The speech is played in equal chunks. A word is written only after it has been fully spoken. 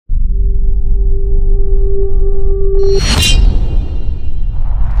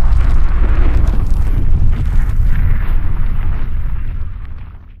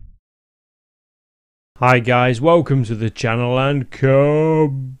Hi guys, welcome to the channel and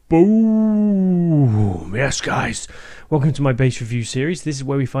kaboom! Yes guys, welcome to my base review series. This is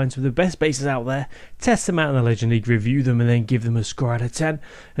where we find some of the best bases out there, test them out in the Legend League, review them and then give them a score out of 10.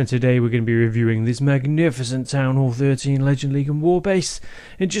 And today we're going to be reviewing this magnificent Town Hall 13 Legend League and War base.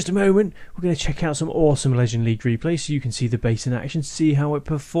 In just a moment we're going to check out some awesome Legend League replays so you can see the base in action, see how it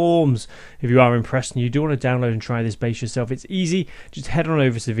performs. If you are impressed and you do want to download and try this base yourself, it's easy. Just head on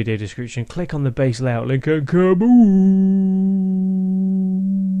over to the video description, click on the base layout link and kaboom!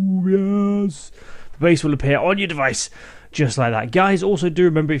 Yes! The base will appear on your device just like that. Guys, also do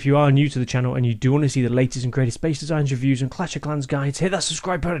remember, if you are new to the channel and you do want to see the latest and greatest base designs, reviews and Clash of Clans guides, hit that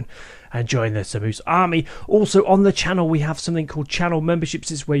subscribe button and join the Samus army. Also on the channel we have something called channel memberships.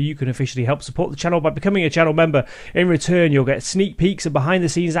 This is where you can officially help support the channel by becoming a channel member. In return you'll get sneak peeks and behind the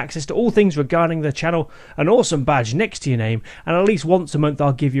scenes access to all things regarding the channel, an awesome badge next to your name, and at least once a month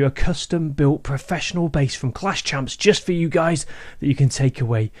I'll give you a custom built professional base from Clash Champs just for you guys that you can take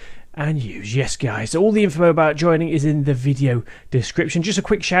away and use. Yes guys, so all the info about joining is in the video description. Just a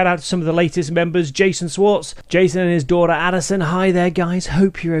quick shout out to some of the latest members: Jason Swartz, Jason and his daughter Addison. Hi there guys,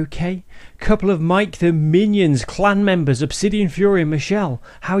 hope you're okay. Couple of Mike the Minions clan members, Obsidian Fury and Michelle.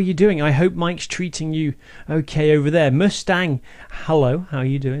 How are you doing? I hope Mike's treating you okay over there. Mustang, hello, how are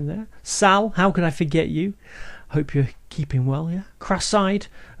you doing there? Sal, how could I forget you? Hope you're keeping well, yeah? Crasside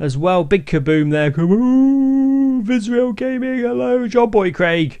as well. Big kaboom there. Kaboom! Israel Gaming, hello. John Boy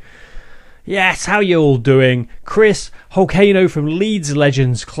Craig. Yes, how you all doing? Chris, Volcano from Leeds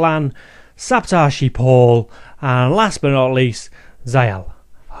Legends Clan, Saptashi Paul, and last but not least, Zayal.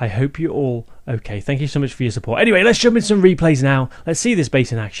 I hope you're all okay. Thank you so much for your support. Anyway, let's jump into some replays now. Let's see this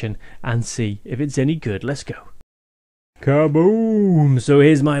base in action and see if it's any good. Let's go. Kaboom! So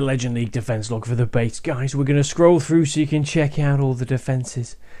here's my Legend League defense log for the base, guys. We're going to scroll through so you can check out all the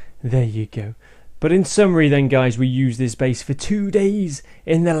defenses. There you go. But in summary then, guys, we used this base for 2 days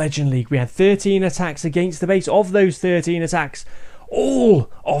in the Legend League. We had 13 attacks against the base. Of those 13 attacks,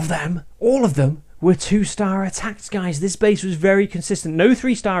 all of them were 2-star attacks, guys. This base was very consistent. No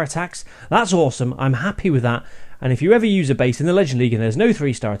 3-star attacks. That's awesome. I'm happy with that. And if you ever use a base in the Legend League and there's no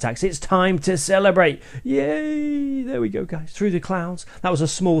 3-star attacks, it's time to celebrate. Yay! There we go, guys. Through the clouds. That was a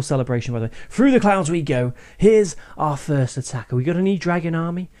small celebration, by the way. Through the clouds we go. Here's our first attacker. We got an E-Dragon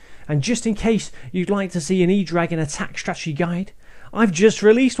army. And just in case you'd like to see an E-Dragon attack strategy guide, I've just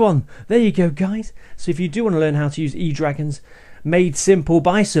released one. There you go, guys. So if you do want to learn how to use E-Dragons made simple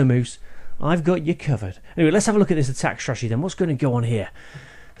by Samus, I've got you covered. Anyway, let's have a look at this attack strategy then. What's going to go on here?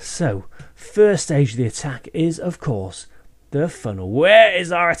 So, first stage of the attack is, of course, the funnel. Where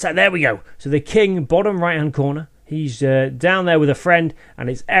is our attack? There we go. So the king, bottom right-hand corner. He's down there with a friend, and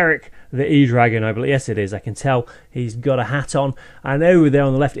it's Eric, the E-Dragon, I believe. Yes, it is. I can tell he's got a hat on. And over there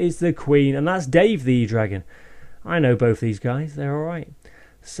on the left is the queen, and that's Dave, the E-Dragon. I know both these guys. They're all right.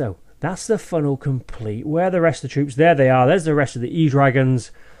 So, that's the funnel complete. Where are the rest of the troops? There they are. There's the rest of the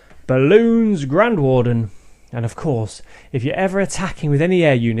E-Dragons. Balloons, Grand Warden. And of course, if you're ever attacking with any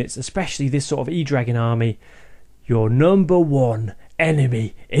air units, especially this sort of E-Dragon army, your number one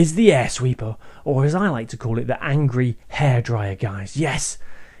enemy is the air sweeper, or as I like to call it, the angry hairdryer, guys. Yes,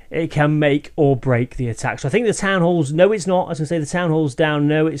 it can make or break the attack. So I think the town halls, no it's not. I was going to say the town hall's down,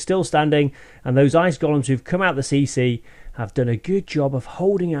 no it's still standing, and those ice golems who've come out the CC have done a good job of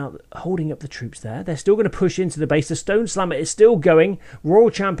holding up the troops there. They're still going to push into the base. The Stone Slammer is still going. Royal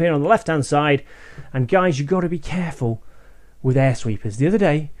Champion on the left-hand side. And guys, you've got to be careful with air sweepers. The other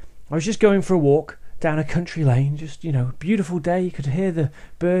day, I was just going for a walk down a country lane. Just, you know, beautiful day. You could hear the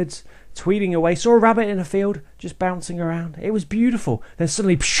birds tweeting away. Saw a rabbit in a field just bouncing around. It was beautiful. Then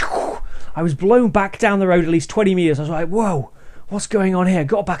suddenly, pshoo, I was blown back down the road at least 20 meters. I was like, whoa, what's going on here?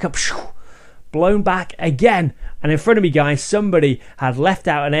 Got back up. Pshoo, blown back again, and in front of me, guys, somebody had left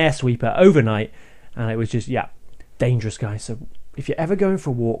out an air sweeper overnight, and it was just, yeah, dangerous, guys. So if you're ever going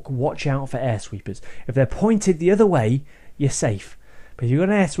for a walk, watch out for air sweepers. If they're pointed the other way, you're safe, but if you've got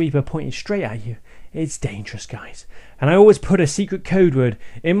an air sweeper pointing straight at you, it's dangerous, guys. And I always put a secret code word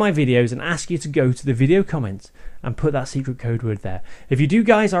in my videos and ask you to go to the video comments and put that secret code word there. If you do,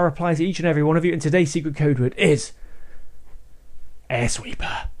 guys, I'll reply to each and every one of you, and today's secret code word is air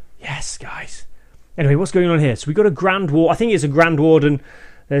sweeper. Yes, guys. Anyway, what's going on here? So we've got a Grand War. I think it's a Grand Warden.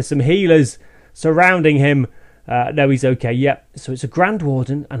 There's some healers surrounding him. No, he's okay. Yep. So it's a Grand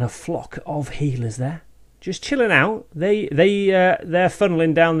Warden and a flock of healers there, just chilling out. They're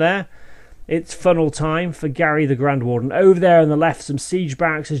funneling down there. It's funnel time for Gary the Grand Warden. Over there on the left, some siege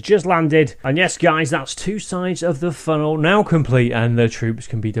barracks has just landed. And yes, guys, that's 2 sides of the funnel now complete, and the troops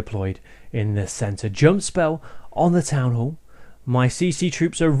can be deployed in the centre. Jump spell on the town hall. My CC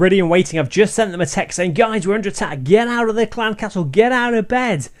troops are ready and waiting. I've just sent them a text saying, guys, we're under attack. Get out of the clan castle. Get out of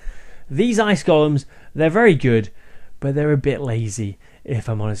bed. These ice golems, they're very good, but they're a bit lazy, if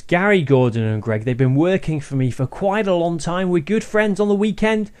I'm honest. Gary, Gordon and Greg, they've been working for me for quite a long time. We're good friends on the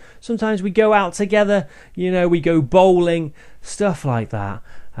weekend. Sometimes we go out together. You know, we go bowling, stuff like that.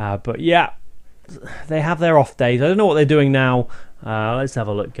 But yeah, they have their off days. I don't know what they're doing now. Let's have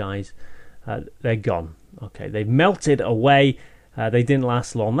a look, guys. They're gone. Okay, they've melted away. They didn't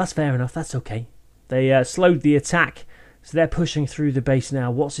last long. That's fair enough. That's okay. They slowed the attack, so they're pushing through the base now.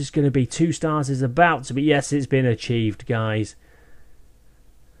 What's this going to be? 2 stars is about to be. Yes, it's been achieved, guys.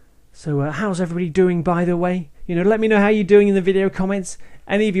 So how's everybody doing, by the way? You know, let me know how you're doing in the video comments.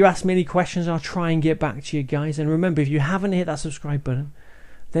 Any of you ask me any questions, I'll try and get back to you guys. And remember, if you haven't hit that subscribe button,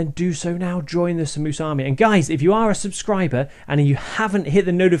 then do so now. Join the Samoose Army. And guys, if you are a subscriber and you haven't hit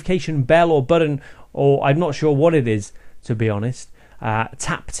the notification bell or button, or I'm not sure what it is, to be honest,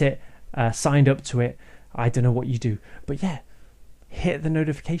 tapped it, signed up to it, I don't know what you do. But yeah, hit the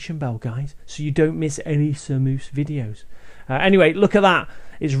notification bell, guys, so you don't miss any Samoose videos. Anyway, look at that.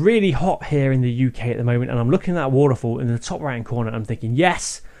 It's really hot here in the UK at the moment, and I'm looking at that waterfall in the top right hand corner, and I'm thinking,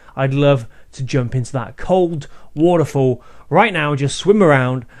 yes, I'd love to jump into that cold waterfall right now, just swim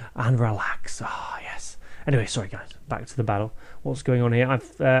around and relax. Ah, yes. Anyway, sorry guys, back to the battle. What's going on here?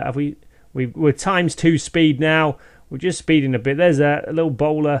 We're ×2 speed now. We're just speeding a bit. There's a little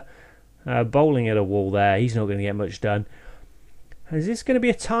bowler bowling at a wall there. He's not going to get much done. Is this going to be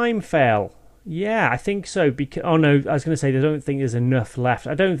a time fail? Yeah, I think so. Oh no, I was going to say I don't think there's enough left.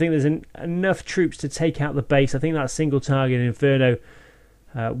 I don't think there's enough troops to take out the base. I think that single target Inferno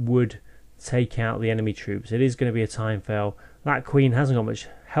would take out the enemy troops. It is going to be a time fail. That queen hasn't got much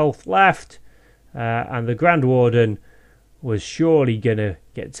health left, and the Grand Warden was surely going to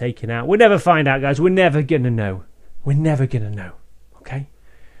get taken out. We'll never find out, guys. We're never going to know. We're never going to know. Okay?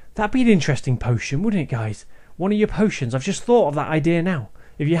 That'd be an interesting potion, wouldn't it, guys? One of your potions. I've just thought of that idea now.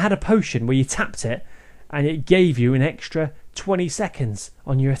 If you had a potion where you tapped it and it gave you an extra 20 seconds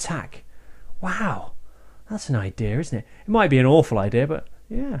on your attack. Wow. That's an idea, isn't it? It might be an awful idea, but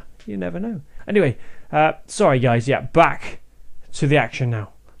yeah, you never know. Anyway, sorry guys, yeah, back to the action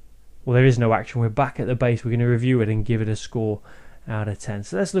now. Well, there is no action. We're back at the base. We're going to review it and give it a score out of 10.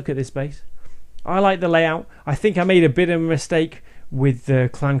 So let's look at this base. I like the layout. I think I made a bit of a mistake with the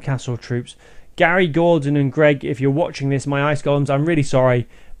clan castle troops. Gary, Gordon and Greg, if you're watching this, my ice golems, I'm really sorry,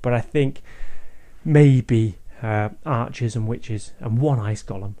 but I think maybe archers and witches and 1 ice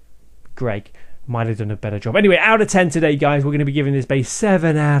golem, Greg, might have done a better job. Anyway, out of 10 today, guys, we're going to be giving this base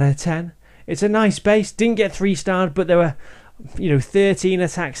 7 out of 10. It's a nice base. Didn't get 3 stars, but there were, 13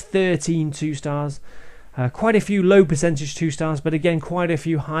 attacks, 13 2 stars. Quite a few low percentage 2 stars, but again, quite a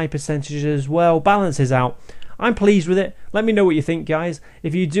few high percentages as well. Balances out. I'm pleased with it. Let me know what you think, guys.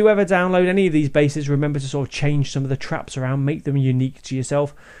 If you do ever download any of these bases, remember to sort of change some of the traps around, make them unique to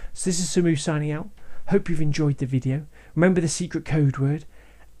yourself. So this is Samoose signing out. Hope you've enjoyed the video. Remember the secret code word,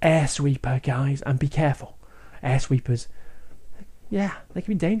 air sweeper, guys, and be careful. Air sweepers, yeah, they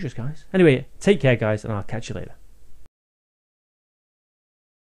can be dangerous, guys. Anyway, take care, guys, and I'll catch you later.